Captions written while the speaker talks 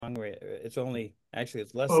long. It's only actually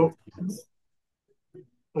it's less than Oh, 10 minutes.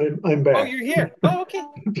 I'm Oh, back. you're here. Oh, okay.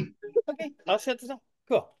 Okay. I'll shut this off.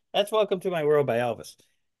 Cool. That's Welcome to My World by Elvis.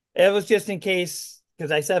 It was just in case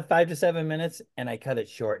because I said 5 to 7 minutes and I cut it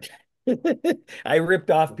short. I ripped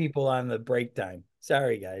off people on the break time.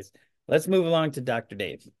 Sorry, guys. Let's move along to Dr.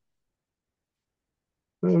 Dave.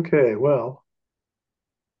 Okay, well,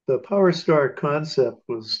 the Power Star concept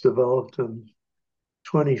was developed in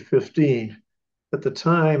 2015. At the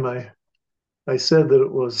time, I said that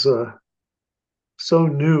it was so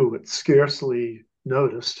new it's scarcely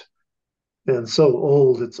noticed, and so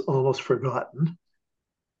old it's almost forgotten.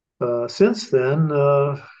 Since then,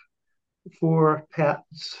 four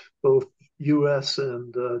patents, both US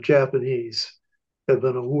and Japanese, have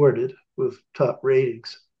been awarded with top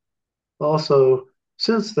ratings. Also,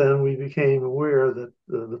 since then, we became aware that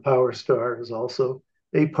the Power Star is also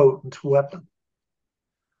a potent weapon.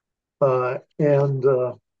 And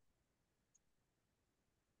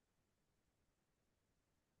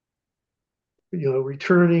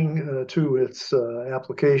returning to its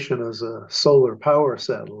application as a solar power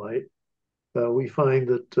satellite, we find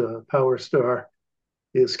that Power Star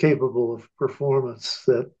is capable of performance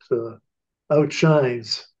that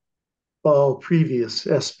outshines all previous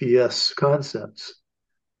SPS concepts.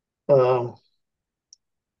 Um,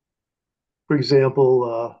 for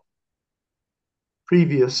example,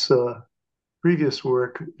 previous previous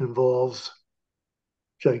work involves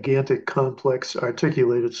gigantic, complex,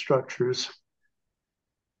 articulated structures,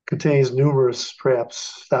 contains numerous,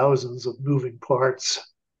 perhaps thousands of moving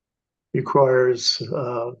parts, requires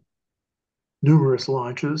numerous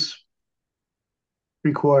launches,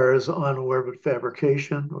 requires on-orbit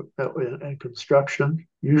fabrication and construction,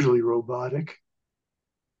 usually robotic,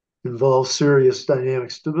 involves serious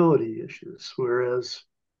dynamic stability issues, whereas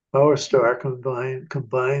PowerStar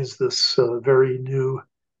combines this very new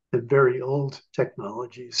and very old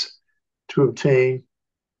technologies to obtain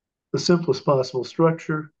the simplest possible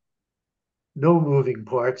structure, no moving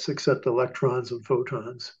parts except electrons and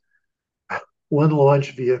photons, one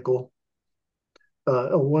launch vehicle.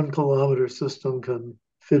 A 1 kilometer system can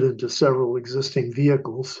fit into several existing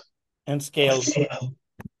vehicles, And scales.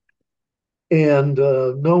 and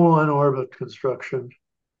no on orbit construction,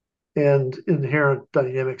 and inherent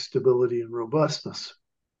dynamic stability and robustness.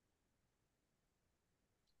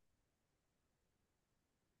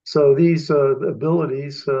 So these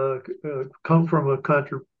abilities come from a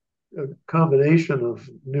combination of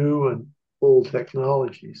new and old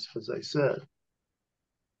technologies, as I said.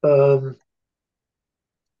 Um,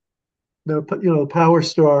 the Power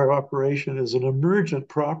Star operation is an emergent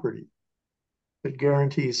property that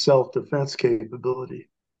guarantees self-defense capability.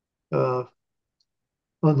 Uh,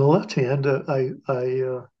 on the left hand, I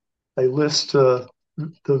list the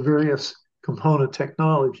various component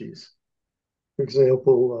technologies. For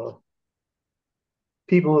example,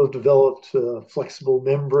 people have developed flexible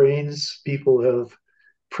membranes. People have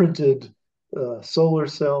printed solar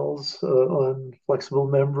cells on flexible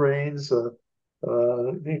membranes,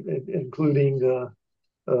 including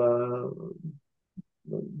uh,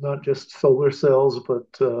 not just solar cells, but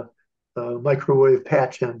microwave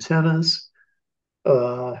patch antennas,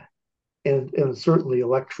 uh, and certainly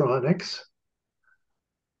electronics.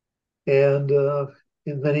 And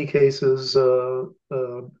in many cases,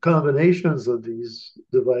 combinations of these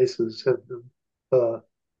devices have been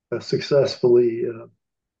successfully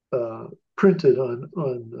printed on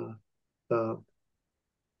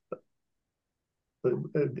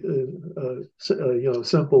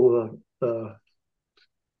simple uh,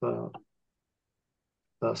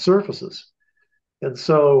 surfaces. And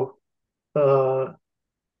so, uh,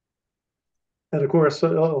 and of course,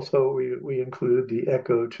 also we include the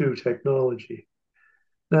Echo 2 technology.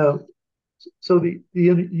 Now, so the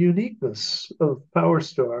uniqueness of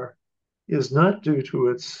PowerStar is not due to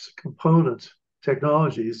its component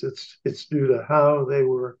technologies. It's due to how they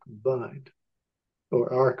were combined,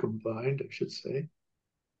 or are combined, I should say.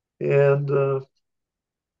 And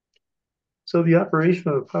so the operation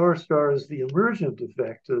of a power star is the emergent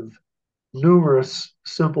effect of numerous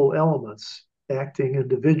simple elements acting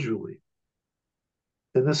individually.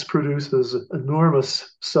 And this produces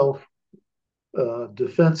enormous self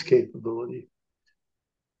defense capability.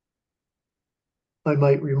 I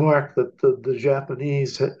might remark that the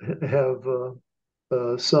Japanese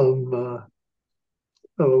have some,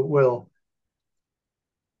 well,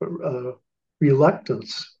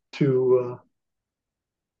 reluctance to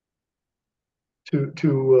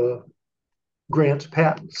grant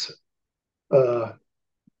patents uh,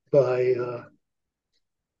 by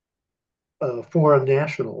foreign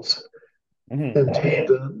nationals. Mhm. Indeed,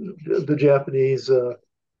 the Japanese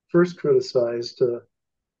first criticized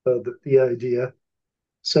the idea,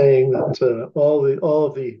 saying that all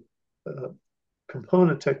of the uh,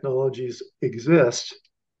 component technologies exist,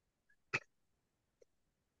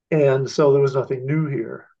 and so there was nothing new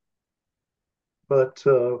here. But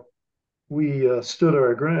we stood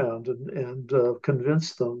our ground and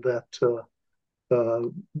convinced them that uh,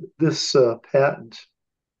 this patent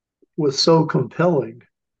was so compelling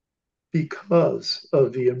because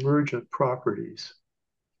of the emergent properties.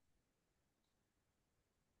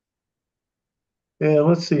 And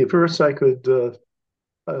let's see, first I could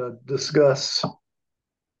discuss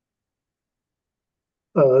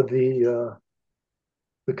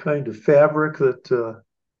the kind of fabric that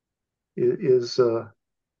is the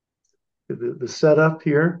setup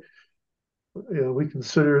here. We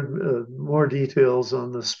considered more details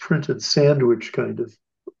on this printed sandwich kind of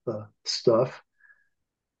stuff.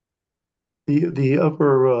 The the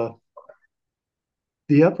upper uh,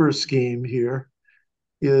 the upper scheme here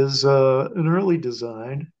is an early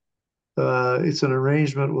design. It's an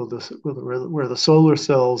arrangement where the solar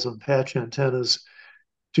cells and patch antennas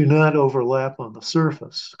do not overlap on the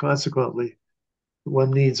surface. Consequently,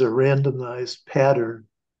 one needs a randomized pattern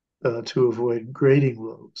to avoid grading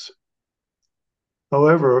loads.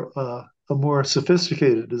 However, a more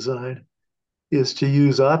sophisticated design is to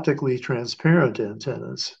use optically transparent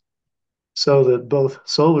antennas so that both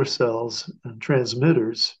solar cells and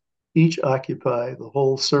transmitters each occupy the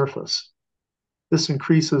whole surface. This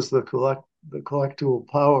increases the collectible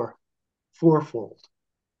power fourfold.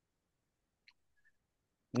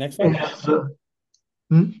 Next And,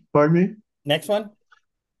 one. pardon me? Next one.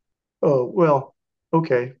 Oh, well,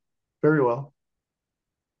 okay. Very well.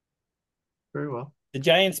 Very well. The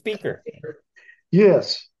giant speaker.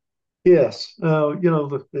 Yes, yes.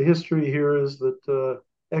 The history here is that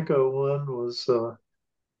Echo 1 was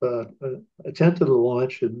attempted a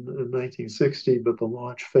launch in 1960, but the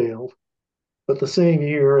launch failed. But the same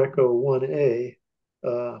year, Echo 1A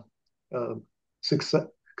uh, uh, success,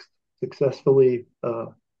 successfully uh,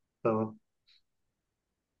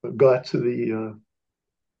 got to the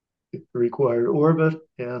required orbit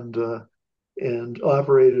and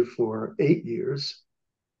operated for 8 years.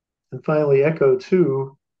 And finally, Echo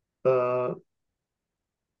 2 uh,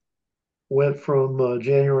 went from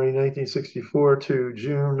January 1964 to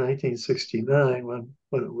June 1969 when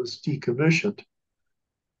it was decommissioned.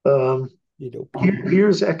 Um,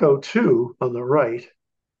 Here's Echo 2 on the right.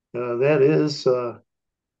 That is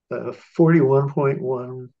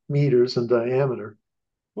 41.1 meters in diameter.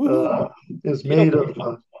 Uh, is made of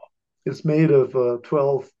it's made of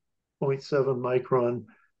 12.7 micron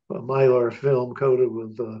mylar film coated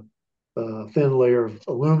with a thin layer of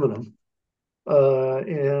aluminum.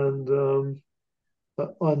 And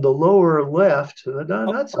on the lower left,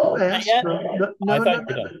 not so Not fast. yet. No, I no, no, thought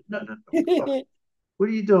no, you were no, no, no. done. What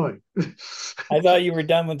are you doing? I thought you were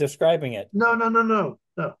done with describing it. No, no, no, no,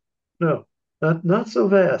 no, no, not so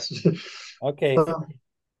fast. Okay. um,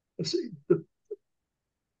 see,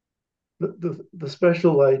 the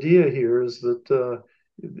special idea here is that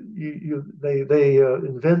they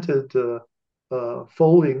invented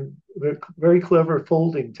folding, very clever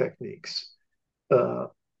folding techniques, uh,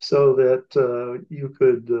 so that you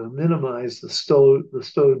could minimize the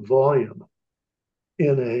stowed volume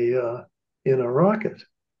in a rocket.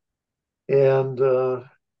 And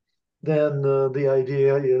then the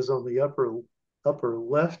idea is on the upper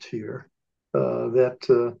left here that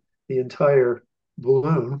the entire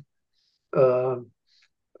balloon uh,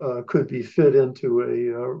 could be fit into a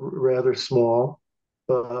rather small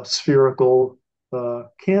spherical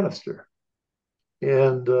canister.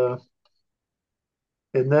 And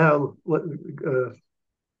and now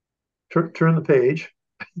turn the page.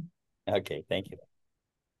 Okay. Thank you.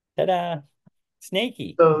 Ta-da.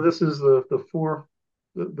 Snaky. So this is the fourth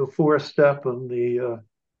step in the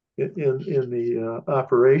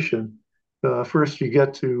operation. First, you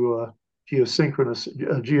get to geosynchronous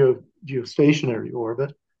geostationary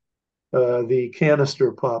orbit. The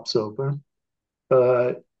canister pops open.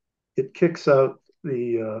 Uh, it kicks out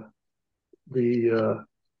the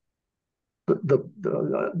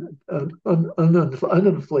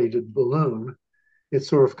uninflated balloon. It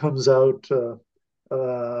sort of comes out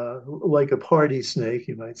like a party snake,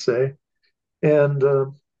 you might say, and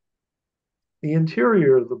the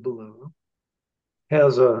interior of the balloon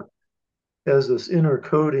has a has this inner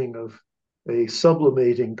coating of a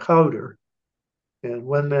sublimating powder, and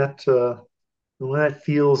when that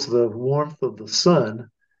feels the warmth of the sun,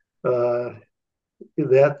 uh,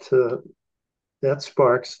 that that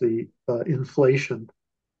sparks the inflation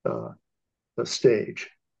uh, stage.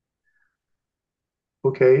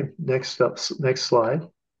 Okay, next slide.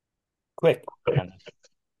 quick on this.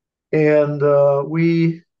 And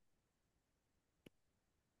we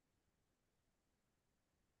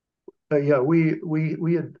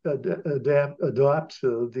adopt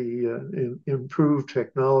the improved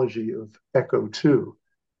technology of Echo 2,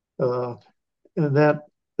 and that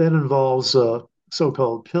involves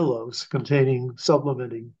so-called pillows containing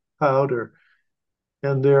supplementing powder,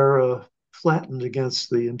 and they're flattened against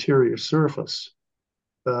the interior surface.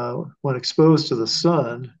 When exposed to the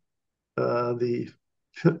sun, uh, the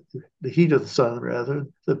the heat of the sun, rather,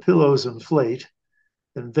 the pillows inflate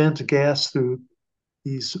and vent gas through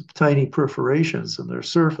these tiny perforations in their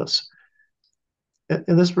surface.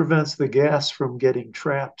 And this prevents the gas from getting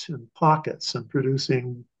trapped in pockets and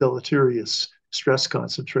producing deleterious stress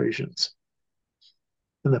concentrations.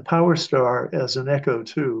 And the Power Star, as an Echo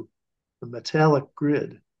 2, the metallic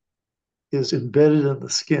grid, is embedded in the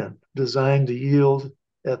skin, designed to yield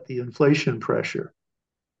at the inflation pressure.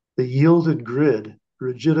 The yielded grid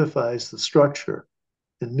rigidifies the structure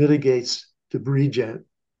and mitigates debris damage.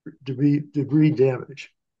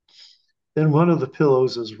 Then one of the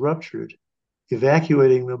pillows is ruptured,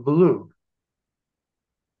 evacuating the balloon.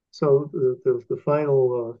 So the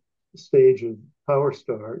final stage of Power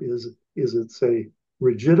Star is it's a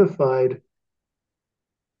rigidified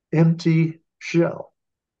empty shell.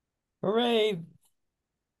 Hooray!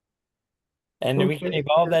 And we can Okay.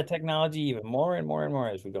 evolve that technology even more and more and more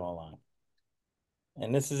as we go along.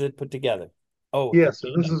 And this is it put together. Oh, the Yes,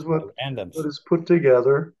 and this randoms, is the randoms. what is put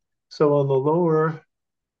together. So on the lower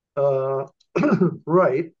uh,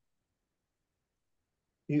 right,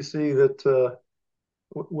 you see that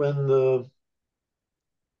when the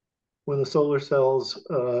solar cells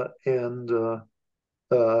and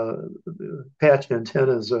uh, patch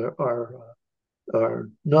antennas are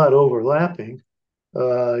not overlapping,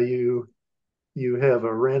 you have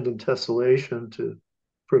a random tessellation to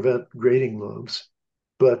prevent grading lobes.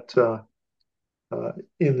 But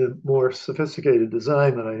in the more sophisticated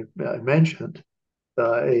design that I mentioned,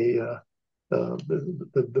 the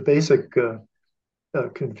basic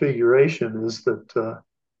configuration is that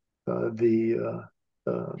the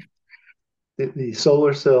the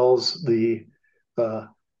solar cells, the uh,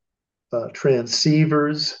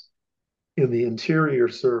 transceivers in the interior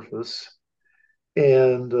surface,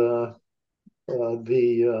 and the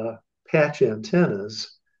patch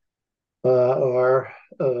antennas are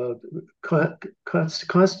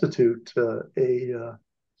constitute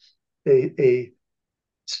a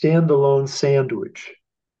standalone sandwich.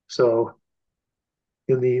 So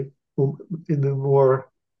in the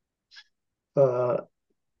more uh,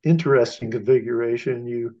 interesting configuration,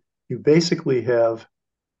 you basically have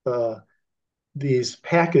uh, these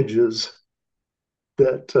packages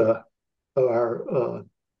that are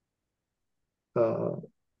uh,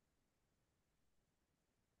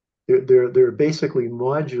 they're basically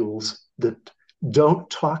modules that don't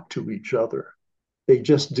talk to each other. They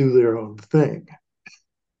just do their own thing.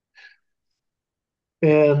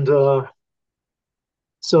 And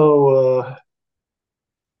so,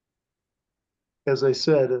 as I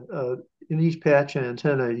said, in each patch and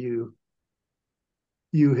antenna, you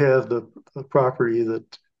have the property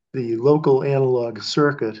that the local analog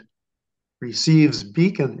circuit receives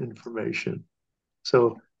beacon information.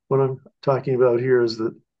 So what I'm talking about here is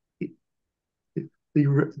that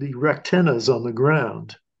the rectennas on the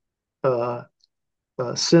ground uh,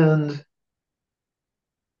 send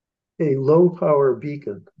a low power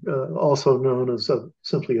beacon, also known as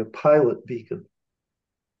simply a pilot beacon.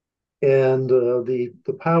 And the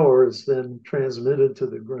power is then transmitted to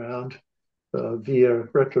the ground via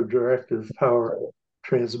retrodirective power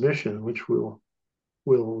transmission, which we'll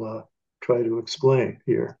try to explain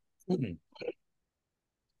here. Mhm.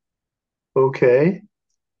 Okay.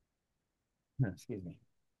 Excuse me.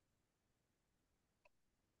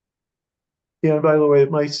 Yeah, and by the way,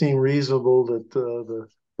 it might seem reasonable that the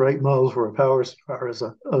right model for a power star is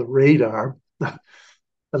a radar, in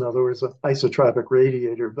other words, an isotropic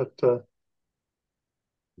radiator. But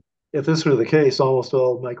if this were the case, almost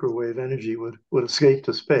all microwave energy would escape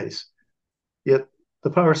to space. Yet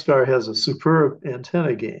the Power Star has a superb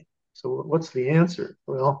antenna gain. So what's the answer?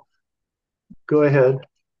 Well, go ahead.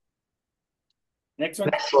 Next one.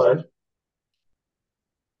 Next slide.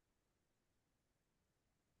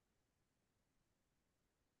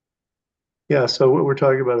 Yeah, so what we're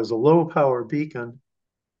talking about is a low power beacon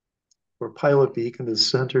or pilot beacon is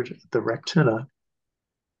centered at the rectina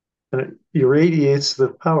and it irradiates the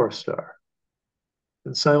Power Star.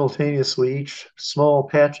 And simultaneously, each small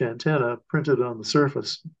patch antenna printed on the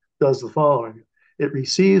surface does the following. It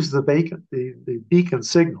receives the beacon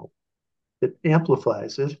signal, it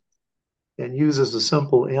amplifies it, and uses a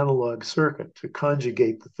simple analog circuit to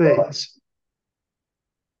conjugate the phase.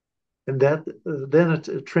 And that then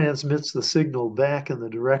it transmits the signal back in the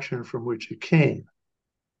direction from which it came.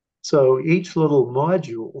 So each little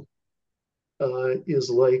module is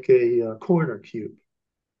like a corner cube.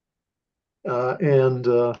 And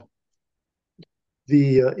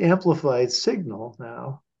the amplified signal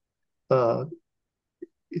now, uh,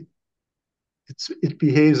 it, it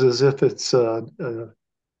behaves as if it's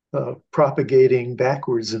propagating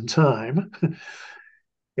backwards in time.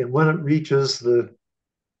 And when it reaches the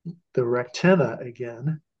rectenna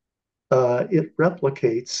again, it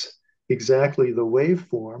replicates exactly the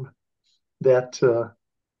waveform that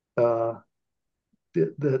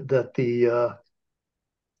that the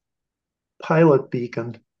pilot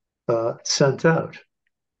beacon sent out.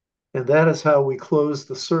 And that is how we close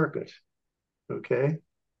the circuit. Okay.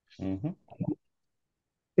 Mm-hmm.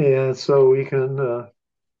 And so we can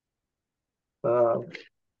uh,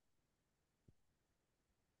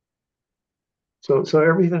 so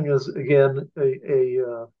everything is again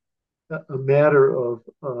a matter of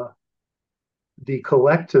the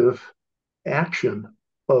collective action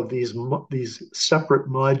of these separate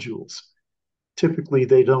modules. Typically,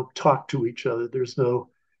 they don't talk to each other. There's no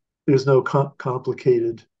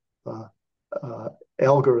complicated uh, uh,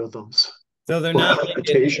 algorithms So they're or not like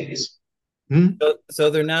computations. Hmm? so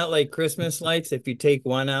they're not like Christmas lights. If you take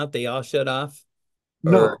one out, they all shut off.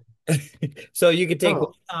 Or No, so you could take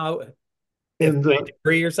one no. out if And by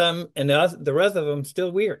degree or something, and the rest of them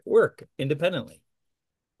still weird work independently.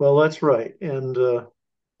 well, that's right. And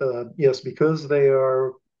yes, because they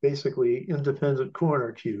are basically independent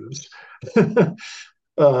corner cubes,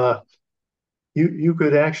 uh, you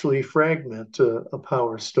could actually fragment a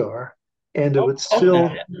power star, and Oh,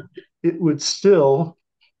 oh, it would still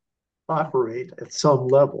operate at some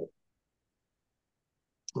level.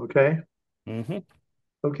 Okay. mm-hmm.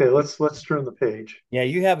 Okay. Let's turn the page. Yeah,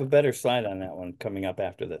 you have a better slide on that one coming up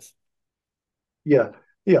after this. Yeah.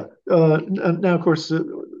 Yeah. Now, of course,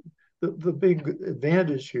 the big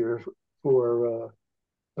advantage here for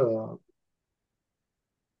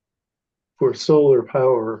for solar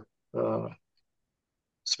power,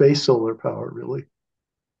 space solar power, really,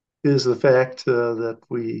 is the fact that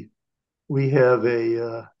we have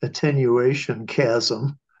a attenuation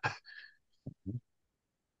chasm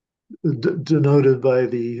denoted by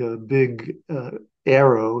the big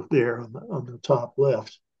arrow there on the top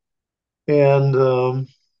left, and the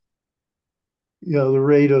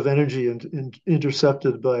rate of energy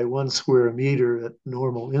intercepted by 1 square meter at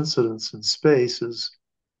normal incidence in space is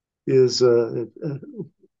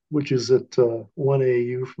which is at 1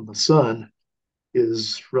 AU from the sun,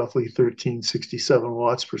 is roughly 1367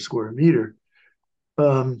 watts per square meter.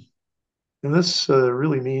 Um, and this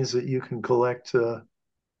really means that you can collect uh,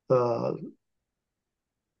 12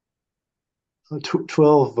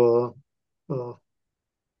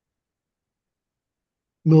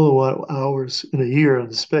 milliwatt hours in a year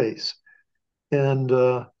in space. And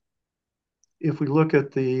if we look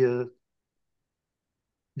at the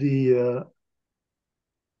the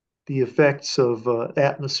effects of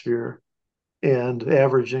atmosphere and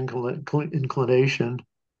average inclination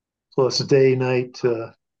plus day night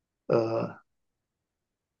uh,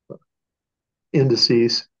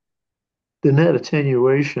 indices, the net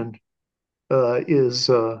attenuation is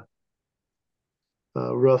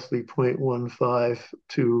roughly 0.15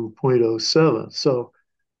 to zero point zero 0.07. So,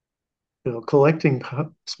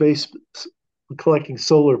 collecting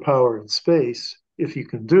solar power in space, if you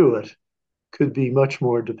can do it, could be much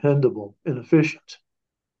more dependable and efficient.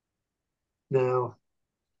 Now,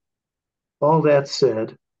 all that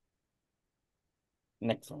said,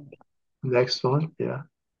 Next one. next one, yeah.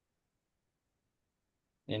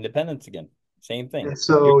 Independence again. Same thing. And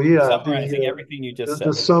so, You're yeah, summarizing everything you just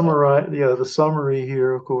the said. summary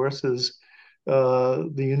here, of course, is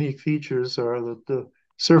the unique features are that the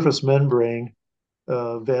surface membrane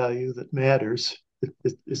value that matters.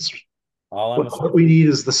 It's All on the what surface. we need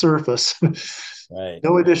is the surface. Right.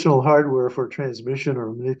 No additional hardware for transmission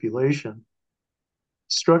or manipulation.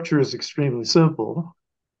 Structure is extremely simple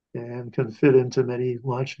and can fit into many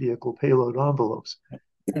launch vehicle payload envelopes.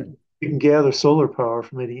 You can gather solar power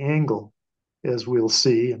from any angle, as we'll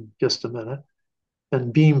see in just a minute,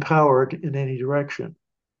 and beam powered in any direction.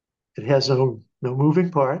 It has no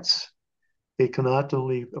moving parts. It cannot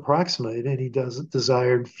only approximate any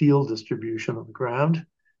desired field distribution on the ground,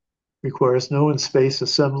 requires no in-space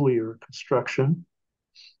assembly or construction,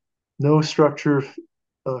 no structure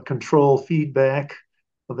control feedback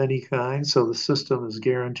of any kind, so the system is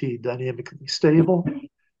guaranteed dynamically stable,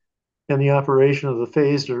 and the operation of the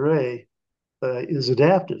phased array is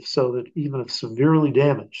adaptive so that even if severely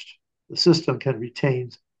damaged, the system can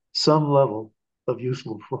retain some level of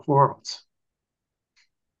useful performance.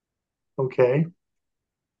 Okay,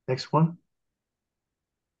 next one.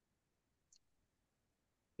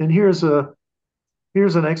 And here's an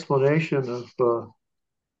explanation of a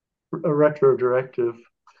retrodirective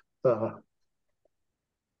uh,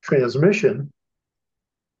 transmission.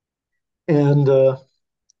 And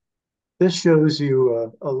this shows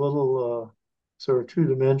you a little sort of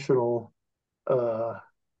two-dimensional uh,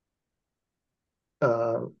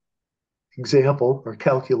 uh, example or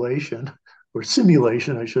calculation or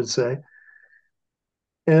simulation, I should say.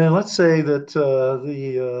 And let's say that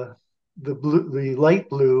the light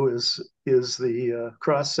blue is the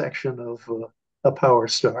cross section of a power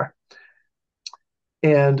star.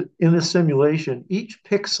 And in the simulation, each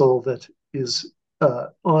pixel that is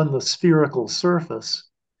on the spherical surface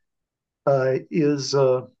is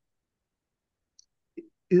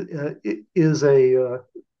is a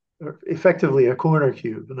effectively a corner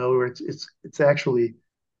cube. In other words, uh,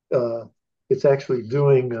 it's actually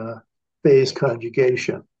doing phase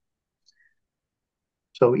conjugation.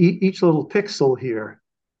 So each little pixel here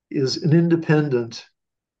is an independent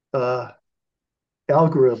uh,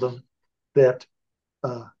 algorithm that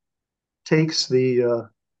uh, takes the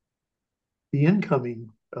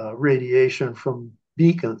incoming radiation from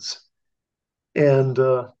beacons and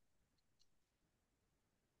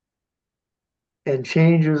and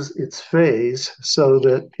changes its phase so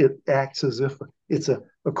that it acts as if it's a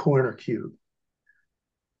corner cube.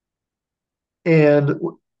 And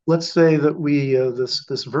let's say that we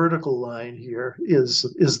this vertical line here is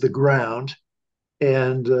the ground,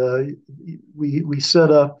 and we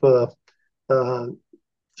set up uh,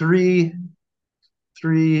 three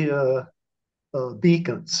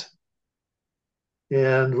beacons,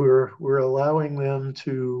 and we're allowing them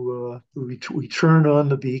to we turn on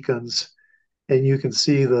the beacons, and you can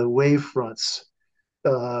see the wave fronts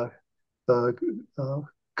uh, uh, uh,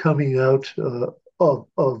 coming out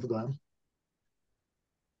of them.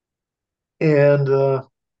 And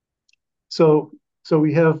so so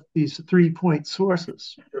we have these 3-point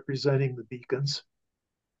sources representing the beacons,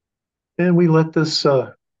 and we let this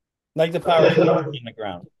Like the power station on the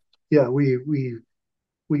ground. yeah we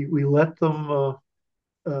let them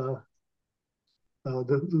uh,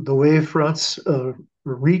 the wave fronts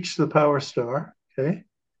reach the power star. Okay,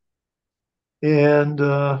 and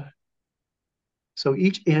so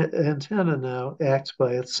each antenna now acts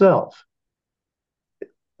by itself.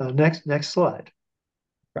 Next slide.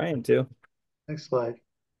 Trying to. Next slide.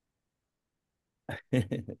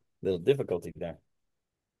 Little difficulty there.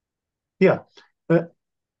 Yeah, uh,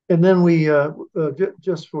 and then we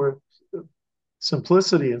just for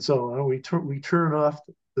simplicity and so on, we turn off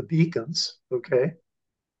the beacons. Okay,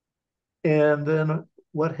 and then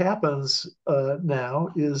what happens now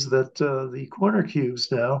is that the corner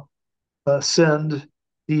cubes now send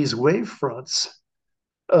these wave fronts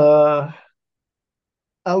uh,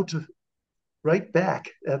 out right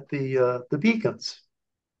back at the beacons.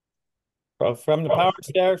 From the power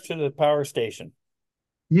star to the power station.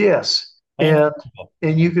 Yes, Plain and simple.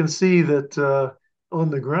 and you can see that on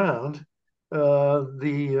the ground,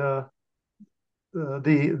 the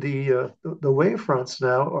wave fronts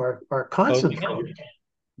now are Closing in. concentrated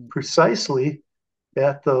precisely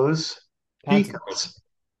at those Concentrated. beacons,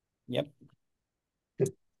 Yep. They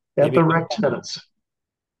at the become rectangles.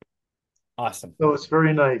 awesome. So it's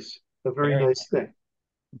very nice, a very Very nice nice.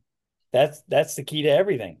 thing. That's the key to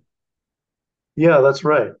everything. Yeah, that's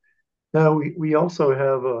right. Now we also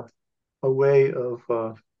have a way of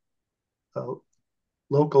uh,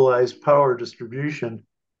 localized power distribution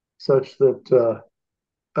such that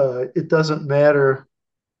it doesn't matter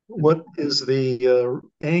what is the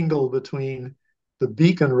angle between the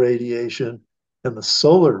beacon radiation and the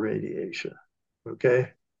solar radiation. Okay,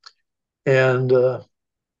 and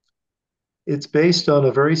it's based on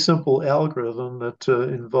a very simple algorithm that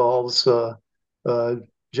involves uh,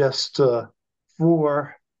 just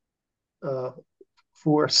four uh,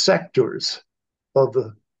 four sectors of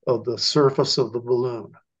the surface of the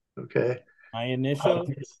balloon. Okay, My initial,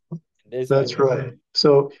 there's my that's right.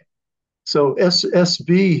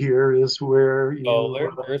 SB here is where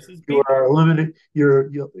solar versus you beacon. are illuminated. You're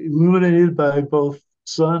illuminated by both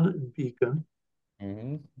sun and beacon,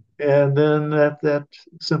 Hmm. and then that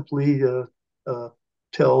simply uh,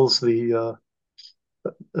 tells the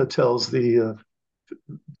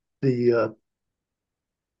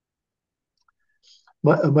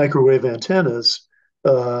microwave antennas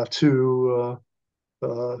to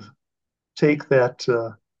take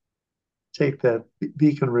that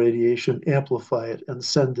beacon radiation, amplify it, and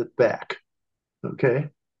send it back. Okay.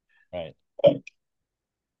 Right.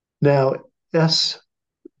 Now,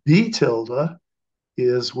 SB tilde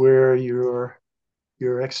is where your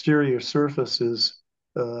exterior surface is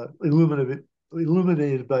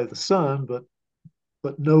illuminated by the sun,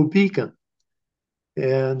 but no beacon.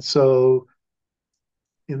 And so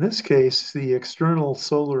in this case, the external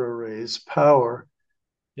solar arrays power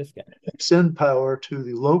Just got send power to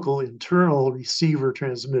the local internal receiver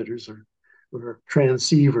transmitters or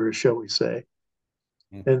transceivers, shall we say,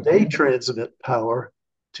 it. and they transmit power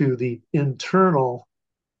to the internal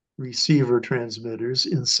receiver transmitters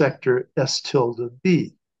in sector S tilde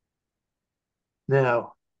B.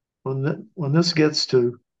 Now, when this gets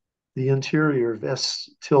to the interior of S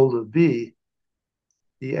tilde B,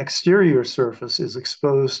 the exterior surface is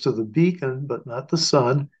exposed to the beacon, but not the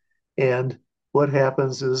sun. And what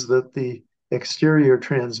happens is that the exterior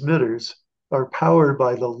transmitters are powered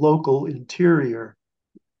by the local interior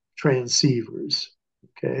transceivers,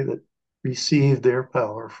 okay, that receive their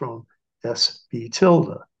power from SB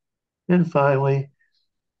tilde. And finally,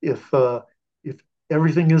 if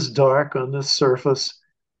everything is dark on this surface,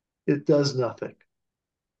 it does nothing.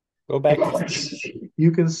 Go back to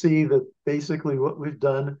You can see that basically what we've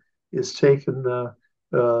done is taken the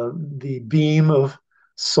beam of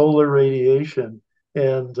solar radiation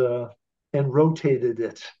and uh, and rotated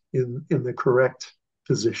it in the correct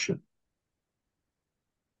position,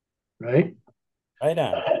 right? right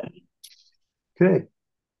on. Okay.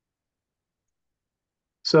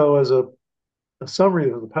 So as a summary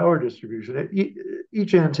of the power distribution,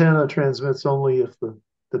 each antenna transmits only if the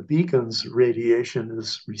beacon's radiation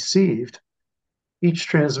is received. Each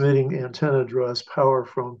transmitting antenna draws power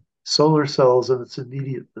from solar cells in its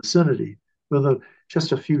immediate vicinity within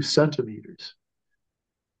just a few centimeters,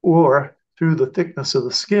 or through the thickness of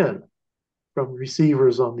the skin from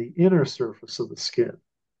receivers on the inner surface of the skin.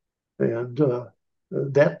 And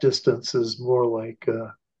that distance is more like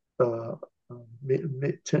 10 or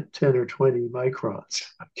 20 microns.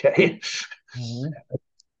 Okay. Mhm.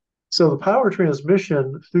 So the power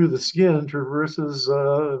transmission through the skin traverses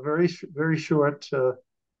a very short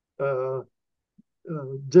uh,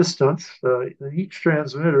 distance. Each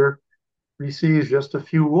transmitter receives just a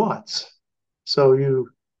few watts. So you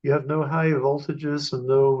have no high voltages and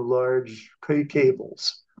no large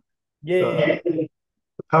cables. Yay. The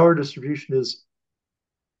power distribution is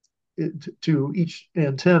to each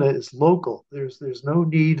antenna is local. There's no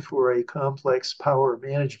need for a complex power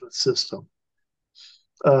management system.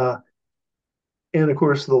 Uh, and of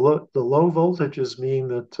course, the low voltages mean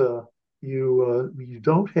that you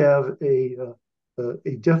don't have a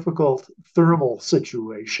difficult thermal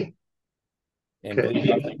situation. And Okay.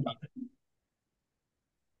 believe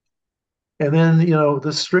And then,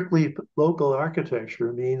 the strictly local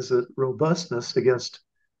architecture means that robustness against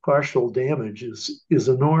partial damage is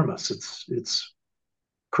enormous. It's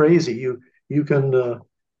crazy. You can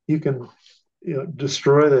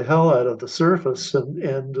destroy the hell out of the surface,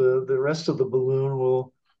 and the rest of the balloon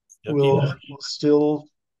still keep will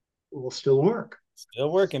will still work.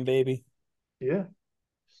 still working, baby. Yeah.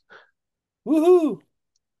 Woohoo!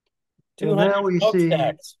 And now 200 we see,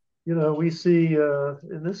 smokestacks.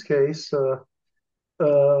 in this case, uh,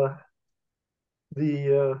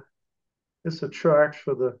 the it's a chart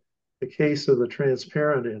for the case of the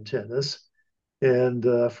transparent antennas, and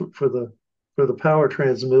for the power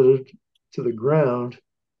transmitted to the ground,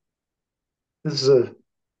 this is a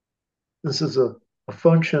this is a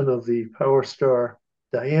function of the power star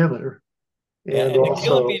diameter, Yeah, and and the also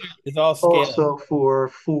kilometer is all scale. also for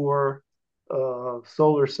four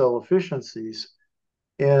solar cell efficiencies.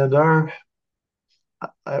 And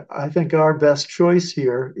I think our best choice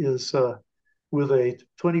here is with a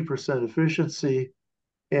 20% efficiency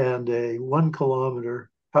and a 1 kilometer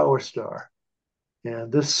power star.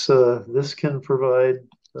 And this can provide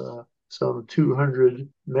some 200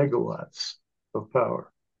 megawatts of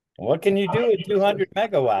power. What can you do with 200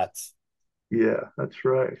 megawatts? Yeah, that's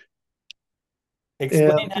right. And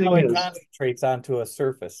Explain the how thing it is, concentrates onto a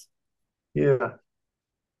surface. yeah.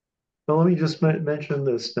 So let me just mention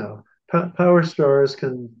this now. Power stars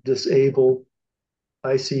can disable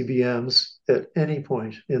ICBMs at any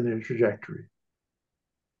point in their trajectory.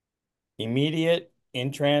 Immediate,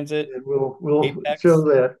 in transit, And we'll show apex.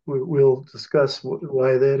 that. We'll discuss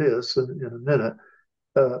why that is in a minute.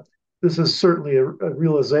 Uh, this is certainly a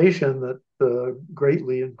realization that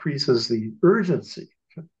greatly increases the urgency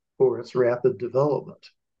for its rapid development.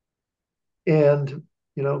 And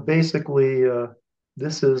basically,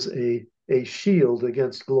 this is a shield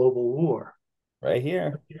against global war. Right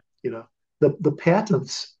here. You know, the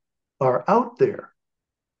patents are out there.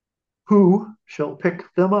 Who shall pick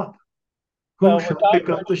them up? Who Well, we're shall pick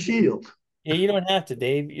talking. up the shield? Yeah, you don't have to,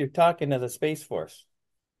 Dave. You're talking to the Space Force.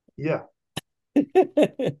 Yeah.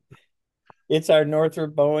 It's our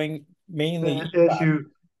Northrop Boeing, mainly And E-5.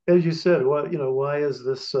 as you said, why is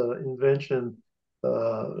this invention,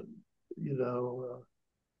 uh, you know,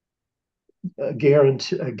 a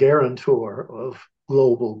guarantor of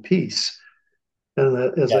global peace? And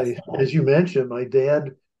that, Yes. as you mentioned, my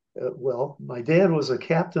dad was a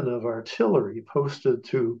captain of artillery posted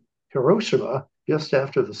to Hiroshima just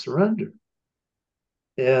after the surrender,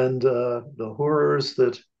 and the horrors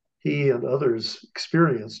that he and others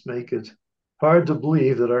experienced make it hard to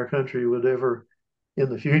believe that our country would ever, in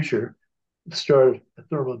the future, start a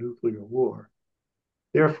thermonuclear war.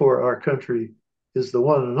 Therefore, our country is the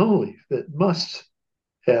one and only that must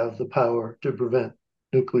have the power to prevent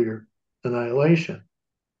nuclear annihilation.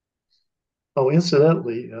 Oh,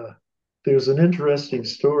 incidentally, there's an interesting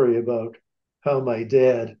story about how my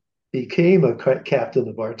dad became a captain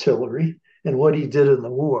of artillery and what he did in the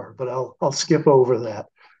war, but I'll skip over that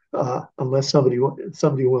unless somebody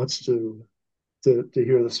wants to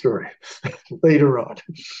hear the story later on.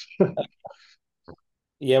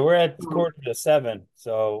 Yeah, we're at quarter to seven,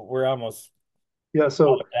 so we're almost Yeah,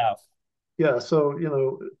 so out. yeah, so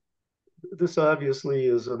this obviously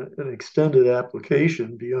is an extended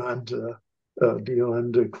application beyond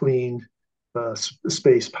clean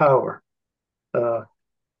space power. Uh,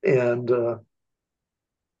 and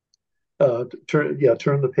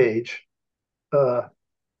turn the page. Uh,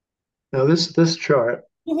 Now this chart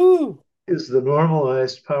Woohoo! is the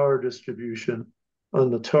normalized power distribution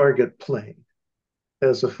on the target plane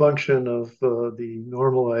as a function of the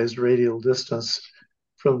normalized radial distance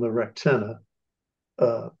from the rectenna,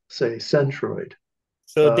 say centroid.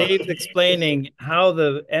 So Uh, Dave's explaining how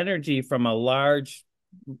the energy from a large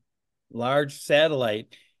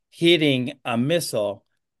satellite hitting a missile,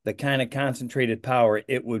 the kind of concentrated power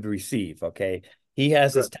it would receive. Okay. He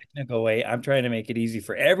has this right. technical way. I'm trying to make it easy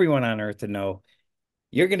for everyone on Earth to know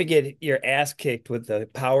you're going to get your ass kicked with the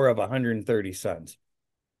power of 130 suns.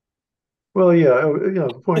 Well, yeah,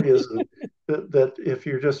 the point is that if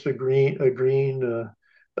you're just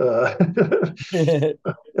uh,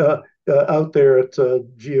 out there at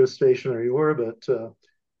geostationary orbit,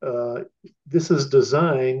 uh, this is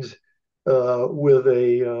designed with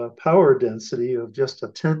a power density of just a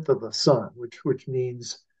tenth of the sun, which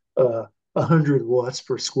means 100 watts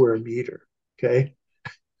per square meter. Okay,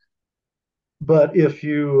 but if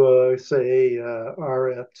you say are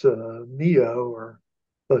at NEO or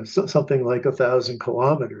something like 1,000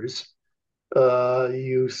 kilometers,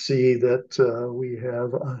 you see that we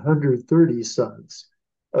have 130 suns,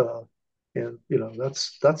 uh, and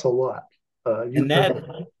that's a lot. You And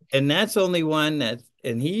can that's only one that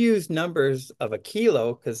and he used numbers of a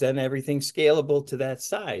kilo because then everything's scalable to that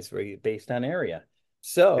size based on area. yeah.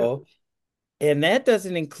 So, and that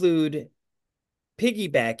doesn't include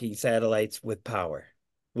piggybacking satellites with power,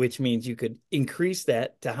 which means you could increase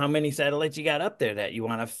that to how many satellites you got up there that you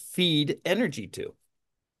want to feed energy to.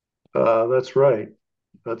 That's right.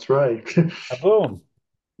 That's right. Boom.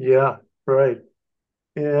 Yeah, right.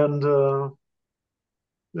 And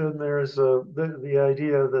then there's the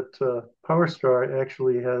idea that PowerStar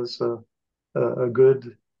actually has a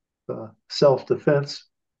good self-defense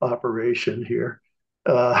operation here.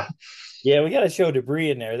 Uh, Yeah, we got to show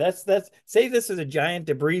debris in there. That's say this is a giant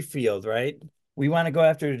debris field, right? We want to go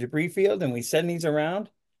after the debris field and we send these around.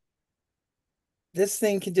 This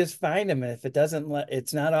thing can just find them. And if it doesn't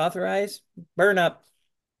it's not authorized, burn up.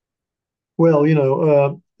 well,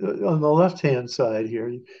 on the left-hand side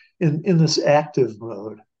here, in this active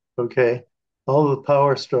mode, okay, all of the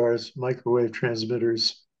PowerStar's microwave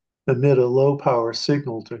transmitters emit a low power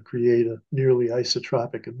signal to create a nearly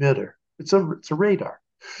isotropic emitter. It's a radar.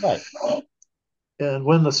 Right. And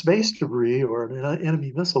when the space debris or an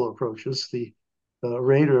enemy missile approaches, the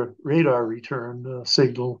radar return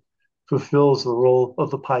signal fulfills the role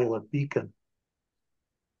of the pilot beacon.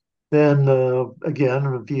 Then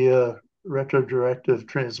again, via retrodirective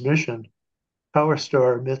transmission,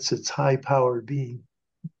 PowerStar emits its high-powered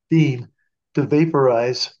beam to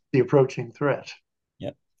vaporize the approaching threat.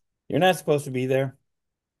 Yep. You're not supposed to be there.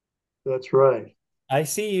 That's right. I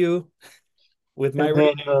see you with my And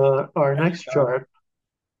then radar. our There you next go. chart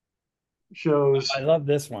I shows love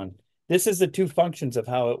this one. This is the two functions of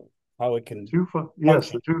how it can yes,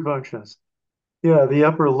 function. the two functions. Yeah, the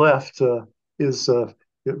upper left is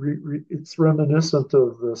it's reminiscent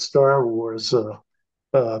of the Star Wars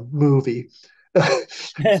movie,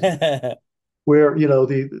 where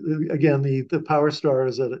again the Power Star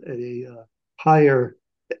is at a higher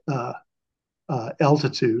uh,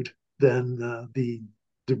 altitude than the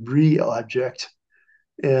debris object,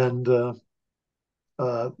 and uh,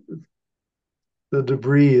 the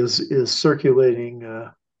debris is circulating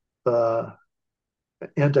uh,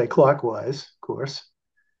 anti-clockwise, of course,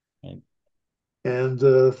 And and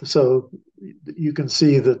so you can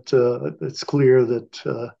see that it's clear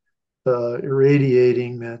that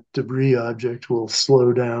irradiating that debris object will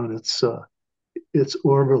slow down its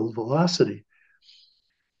orbital velocity.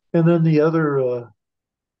 And then the other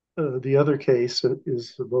case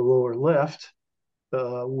is the lower left,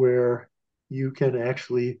 where you can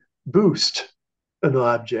actually boost an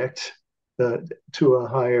object uh, to a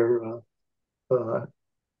higher uh,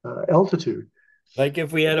 altitude. like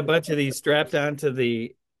if we had a bunch of these strapped onto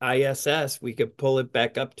the ISS, we could pull it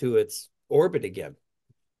back up to its orbit again.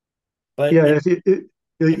 But Yeah, it's you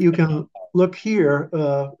infinite. can look here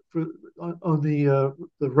on the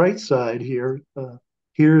right side here.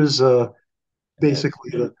 Here's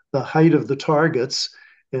basically the height of the targets,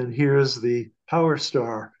 and here's the power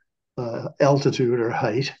star altitude or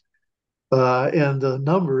height. And the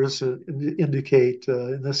numbers indicate,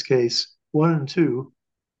 in this case, 1 and 2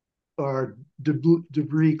 are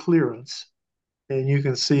debris clearance, and you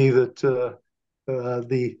can see that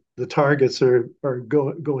the targets are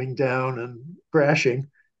going down and crashing.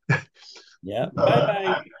 Yeah. Bye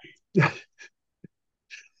Uh, bye.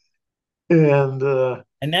 and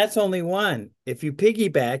And that's only one. If you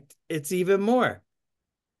piggybacked, it's even more.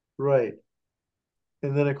 right,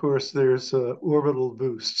 and then of course there's orbital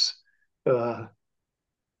boosts, uh,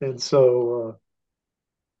 and so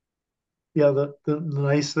yeah, the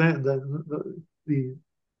nice thing, the the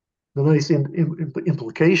nice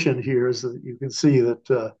implication here is that you can see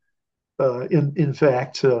that in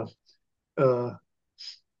fact uh, uh,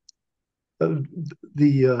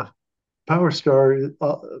 the Power Star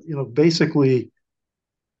basically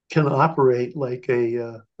can operate like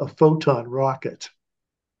a photon rocket.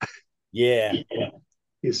 Yeah.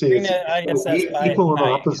 You see, Bring it's that ISS by equal and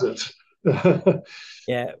high. opposite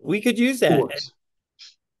Yeah, we could use that. And force.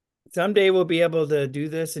 someday we'll be able to do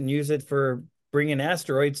this and use it for bringing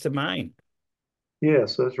asteroids to mine.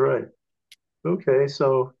 Yes, that's right. Okay,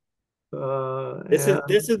 so and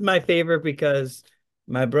This is my favorite because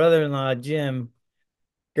my brother-in-law Jim,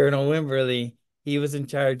 Colonel Wimberly, he was in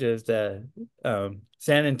charge of the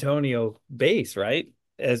San Antonio base, right?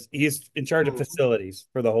 As he's in charge of Mhm. facilities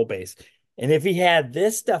for the whole base. And if he had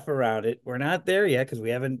this stuff around it, we're not there yet because we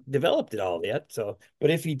haven't developed it all yet. So, but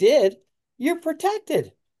if he did, you're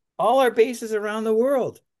protected. All our bases around the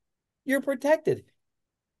world, you're protected.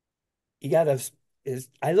 You got to is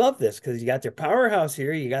I love this because you got your powerhouse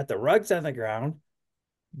here, you got the rugs on the ground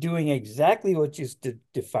doing exactly what you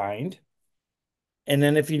defined. And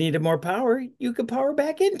then if you needed more power, you could power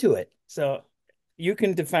back into it. So you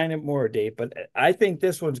can define it more, Dave. But I think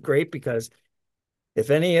this one's great because if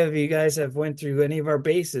any of you guys have went through any of our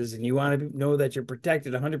bases and you want to know that you're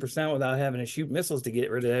protected 100% without having to shoot missiles to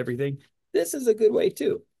get rid of everything, this is a good way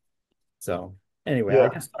too. So anyway, I Yeah,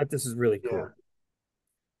 just thought this is really yeah, cool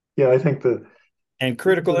yeah. I think and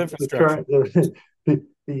critical the infrastructure. chart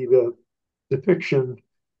the depiction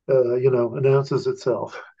announces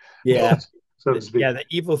itself, Yeah. so to speak. Yeah, the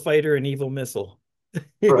evil fighter and evil missile.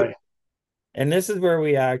 Right. And this is where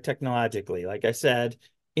we are technologically. Like I said,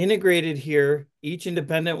 integrated here, each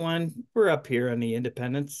independent one, we're up here on the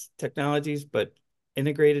independence technologies, but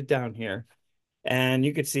integrated down here. And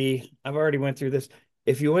you could see, I've already went through this.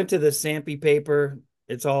 If you went to the SAMPy paper,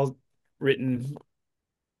 it's all written,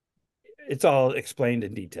 it's all explained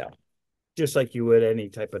in detail, just like you would any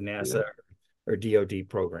type of Yeah. NASA or DoD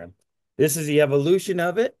program. This is the evolution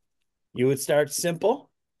of it. You would start simple,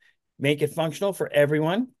 make it functional for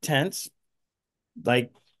everyone, tents,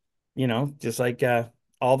 like just like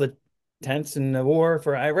all the tents in the war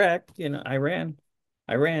for Iraq,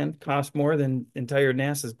 Iran cost more than entire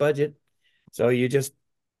NASA's budget. So you just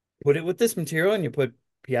put it with this material and you put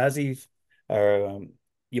Piazzi or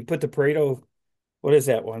you put the Pareto, what is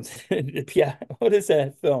that one? Yeah, what is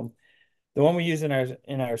that film? The one we use in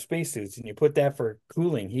our spacesuits, and you put that for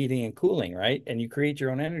cooling, heating and cooling, right? And you create your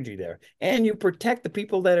own energy there. And you protect the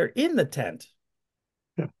people that are in the tent.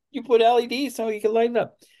 Yeah. You put LEDs so you can light it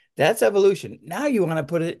up. That's evolution. Now you want to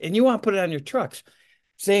put it, and you want to put it on your trucks.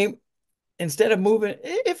 Same, instead of moving,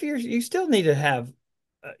 if you still need to have,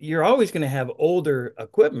 you're always going to have older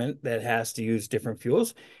equipment that has to use different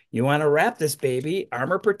fuels. You want to wrap this baby,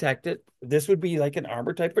 armor protected. This would be like an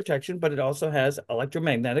armor type protection, but it also has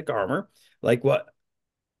electromagnetic armor, like what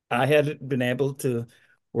I had been able to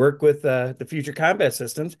work with the future combat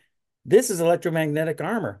systems. This is electromagnetic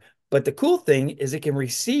armor. But the cool thing is it can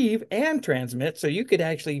receive and transmit. So you could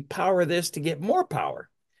actually power this to get more power.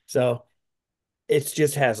 So it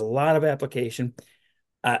just has a lot of application.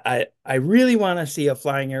 I really want to see a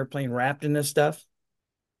flying airplane wrapped in this stuff,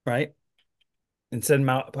 right? And send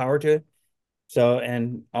power to it. So,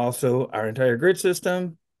 and also our entire grid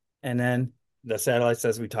system, and then the satellites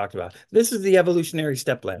as we talked about. This is the evolutionary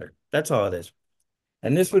step ladder. That's all it is.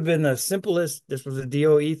 And this would have been the simplest. This was a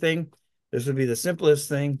DOE thing. This would be the simplest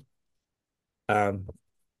thing um,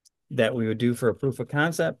 that we would do for a proof of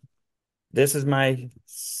concept. This is my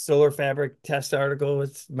solar fabric test article.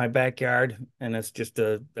 It's my backyard, and it's just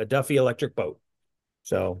a Duffy electric boat.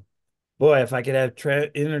 So, boy, if I could have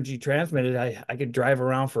energy transmitted, I could drive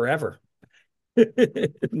around forever.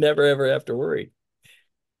 Never ever have to worry.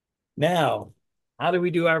 Now, how do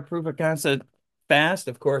we do our proof of concept fast?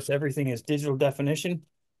 Of course, everything is digital definition.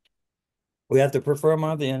 We have to perform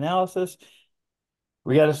on the analysis.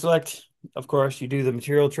 We got to select, of course, you do the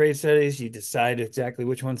material trade studies. You decide exactly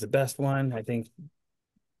which one's the best one. I think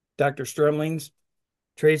Dr. Strumling's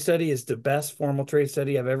trade study is the best formal trade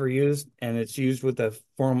study I've ever used, and it's used with the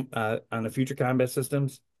form on the future combat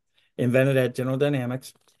systems invented at General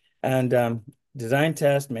Dynamics, and design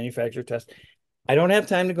test, manufacturer test. I don't have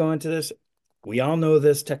time to go into this. We all know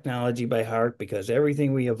this technology by heart because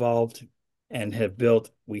everything we evolved and have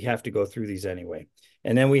built, we have to go through these anyway.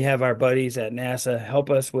 And then we have our buddies at NASA help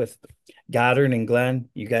us with Goddard and Glenn.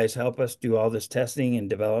 You guys help us do all this testing and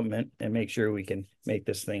development and make sure we can make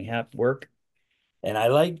this thing work. And I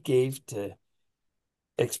like Gabe to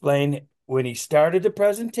explain when he started the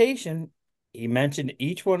presentation, he mentioned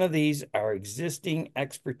each one of these are existing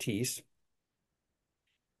expertise.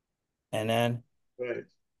 And then, Right.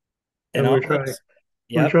 and And all this,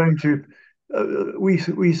 we're yep. trying to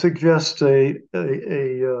we suggest a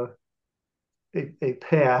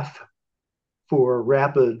path for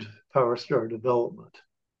rapid power star development.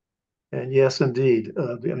 And yes, indeed.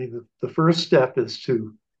 I mean, the first step is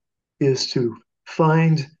to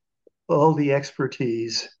find all the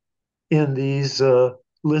expertise in these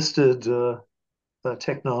listed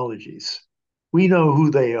technologies. We know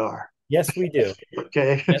who they are. Yes, we do.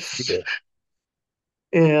 Okay, Yes, we do.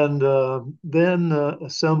 and then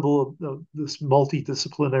assemble this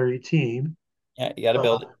multidisciplinary team Yeah, you got to uh,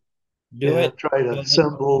 build it. Do and it, try to build it.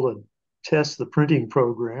 assemble and test the printing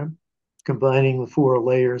program, combining the four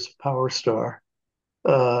layers of PowerStar.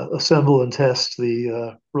 Assemble and test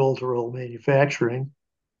the roll-to-roll manufacturing,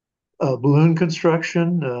 balloon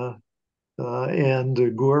construction,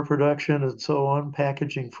 and Gore production, and so on,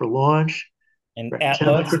 packaging for launch, And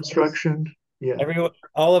antenna Atlas, construction. Yeah, everyone,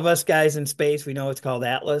 all of us guys in space, we know it's called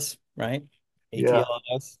Atlas, right? yeah,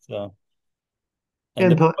 ATLS. So, and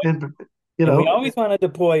and deploy. and you And we know, always want to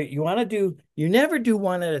deploy. You want to do, you never do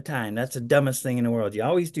one at a time. That's the dumbest thing in the world. You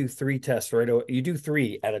always do three tests right away. You do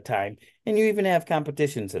three at a time. And you even have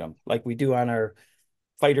competitions in them, like we do on our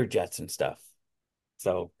fighter jets and stuff.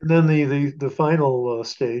 So, and then the final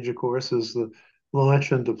stage, of course, is the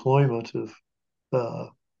launch and deployment of uh,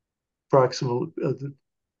 proximal.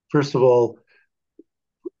 First of all,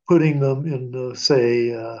 putting them in, say,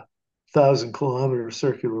 1,000 kilometer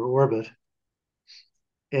circular orbit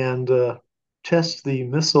and test the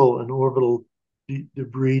missile and orbital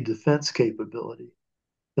debris defense capability.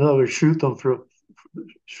 In other words, shoot them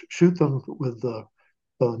with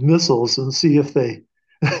missiles and see if they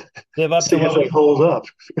live up to see if what they we hold up.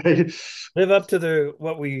 Right? live up to the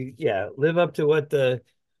what we yeah, live up to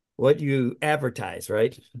what you advertise,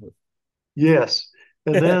 right? Yes,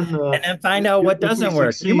 and And then then find out what if we doesn't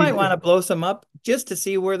work. You might succeed, want to blow some up just to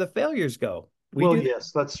see where the failures go. We well, do that.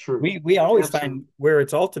 yes, that's true. We always Absolutely. find where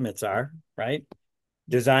its ultimates are, right?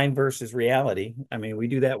 Design versus reality. I mean, we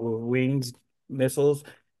do that with wings, missiles.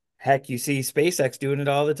 Heck, you see SpaceX doing it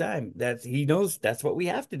all the time. That he knows that's what we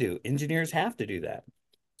have to do. Engineers have to do that.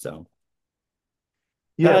 So,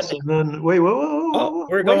 Yes, and then wait, whoa, whoa, oh, whoa, whoa,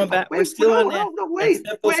 we're wait, going back. We're wait, still on no, that no, no, that wait,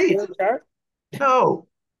 simple wait, score chart. no,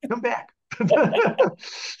 come back.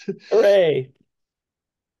 Hooray!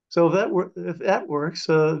 So if that works,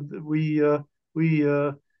 we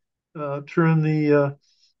turn the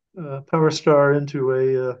Power Star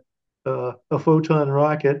into a photon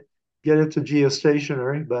rocket, get it to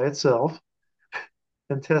geostationary by itself,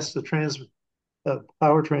 and test the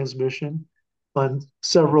power transmission on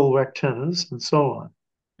several rectennas and so on.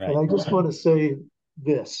 And Right. I just want to say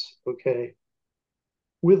this, okay?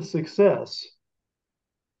 With success,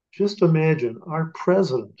 just imagine our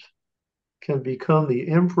president can become the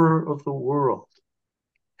emperor of the world,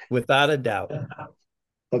 Without a doubt.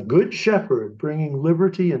 a good shepherd bringing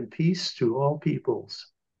liberty and peace to all peoples,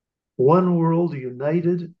 one world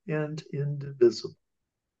united and indivisible.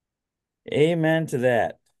 Amen to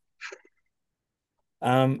that.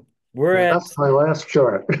 Um, we're Now, at that's my last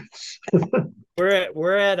chart.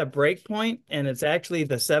 we're at a break point, and it's actually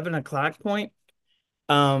the 7 o'clock point.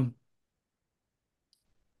 Um,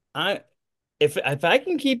 I if I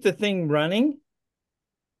can keep the thing running,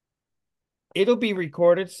 it'll be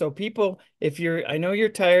recorded. So people, if you're, I know you're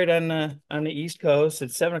tired on the East Coast.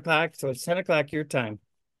 It's 7 o'clock, so it's 10 o'clock your time.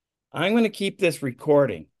 I'm going to keep this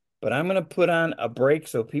recording, but I'm going to put on a break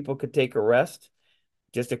so people could take a rest,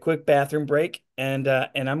 just a quick bathroom break, and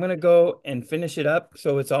I'm going to go and finish it up.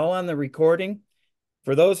 So it's all on the recording.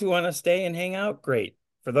 For those who want to stay and hang out, great.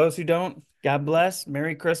 For those who don't, God bless.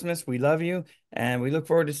 Merry Christmas. We love you, and we look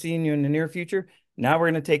forward to seeing you in the near future. Now we're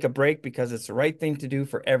going to take a break because it's the right thing to do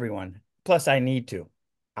for everyone. Plus, I need to,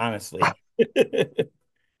 honestly.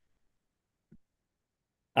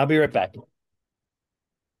 I'll be right back.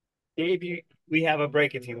 Dave, we have a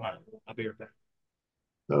break if you want. I'll be right back.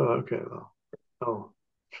 Oh, okay. Well, oh,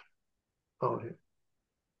 oh, yeah.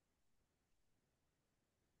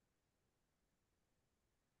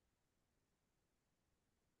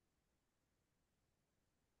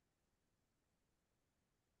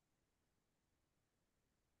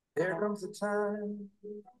 There comes a time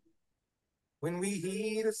when we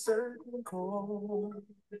heed a certain call,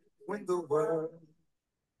 when the world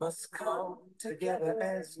must come together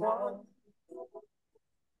as one.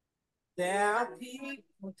 There are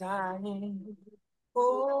people dying.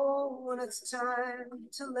 Oh, when it's time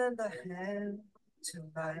to lend a hand to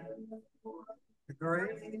life, the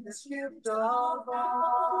greatest gift of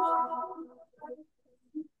all.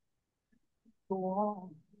 Go on.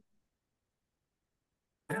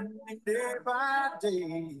 And day by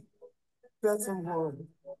day, that someone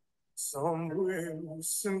somewhere will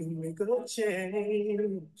soon make a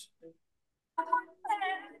change.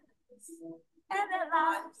 And their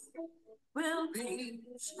lives will be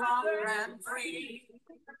stronger and free.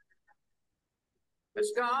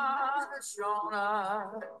 As God has shown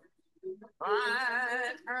us,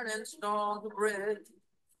 by turning stone to bread,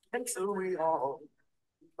 and so we all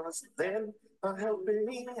must lend a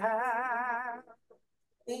helping hand.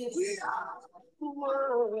 We are the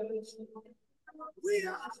world. We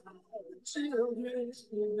are the children.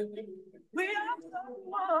 We are the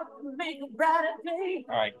one to make a brighter day.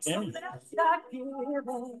 All right, So Tim. let's start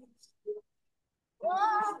giving.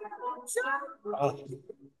 Oh,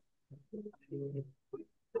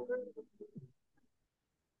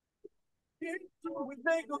 Oh, we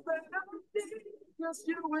make a better day, just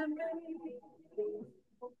you and me.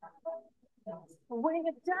 When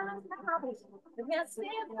you're done, let's see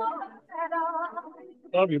it at all.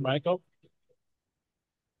 love you, Michael.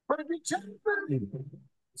 But if you check it,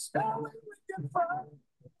 start with your fun.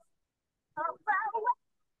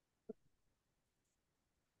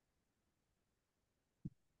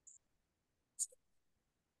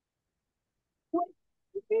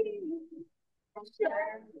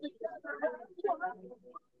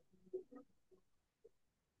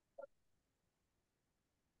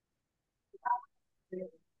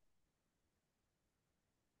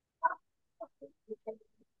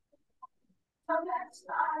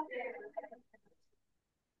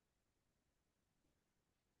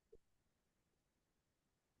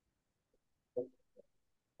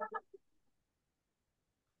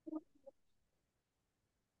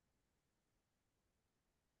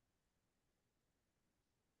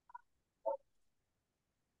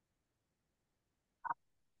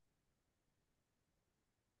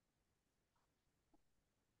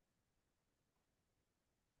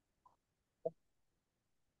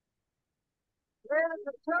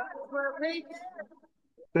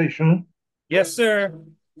 Hey, Sean. Yes, sir.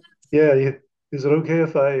 Yeah, is it okay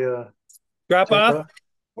if I Drop take off? off?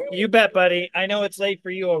 You bet, buddy. I know it's late for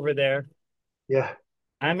you over there. Yeah,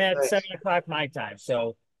 I'm at thanks. 7 o'clock my time.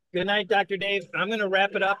 So good night, Dr. Dave. I'm going to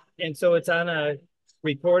wrap it up. And so it's on a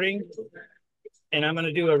recording, and I'm going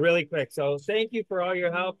to do it really quick. So thank you for all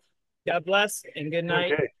your help. God bless and good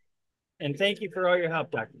night. Okay, And thank you for all your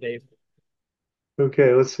help, Dr. Dave.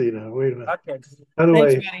 okay. Let's see now. Wait a minute. Okay. How do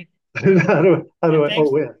Thanks, I? buddy. How do And I? Oh,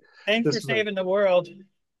 wait. thanks for This way. saving the world.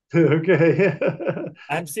 Okay.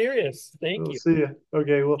 I'm serious. Thank We'll you. see you.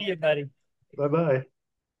 Okay. See Well, you, buddy. bye bye.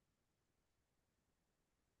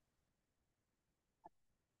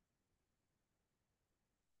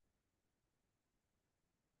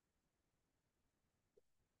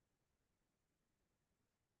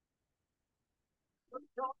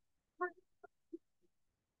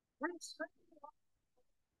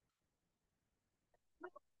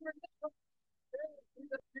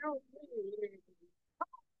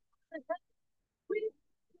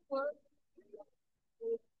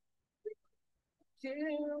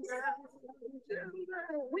 Children,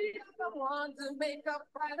 we are the ones to make a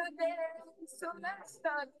brighter day. So let's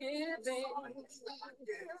start giving.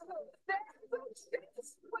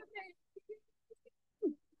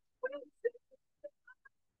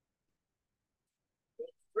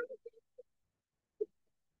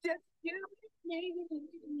 Just you and me.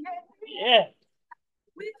 Yeah.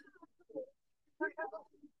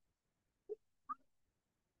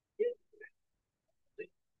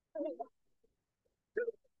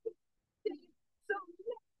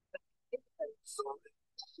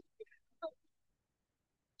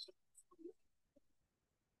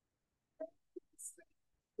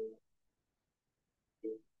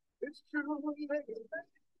 It's true.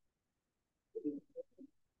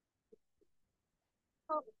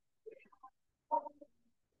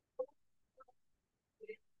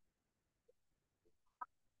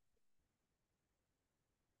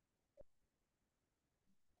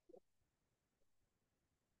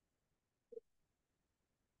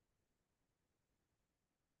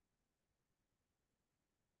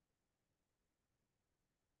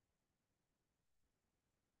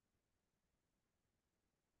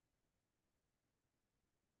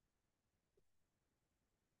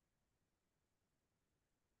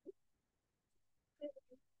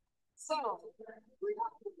 So, we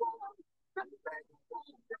are the ones that make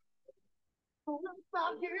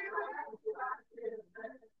about you.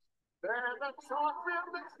 And the short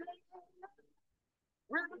film is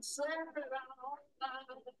we've been saving it out.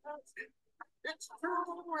 It's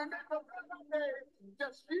true, remember the day,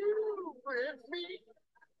 just you and me.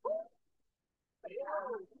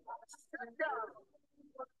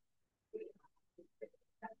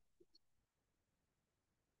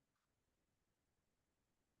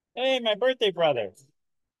 Hey, my birthday brother.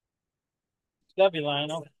 Love you,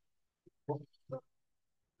 Lionel.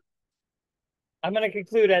 I'm going to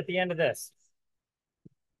conclude at the end of this.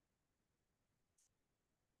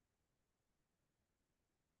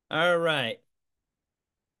 All right.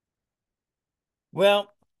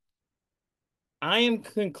 Well, I am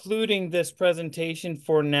concluding this presentation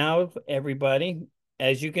for now, everybody.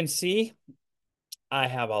 As you can see, I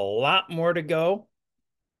have a lot more to go.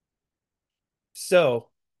 So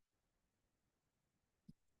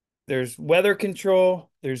there's weather control,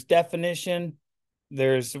 there's definition,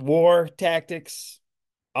 there's war tactics.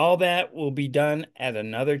 All that will be done at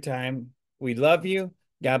another time. We love you.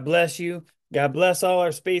 God bless you. God bless all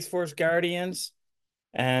our Space Force Guardians.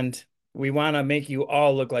 And we want to make you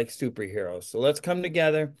all look like superheroes. So let's come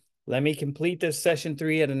together. Let me complete this session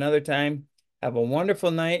 3 at another time. Have a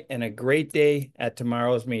wonderful night and a great day at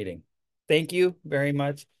tomorrow's meeting. Thank you very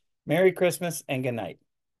much. Merry Christmas and good night.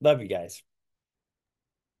 Love you guys.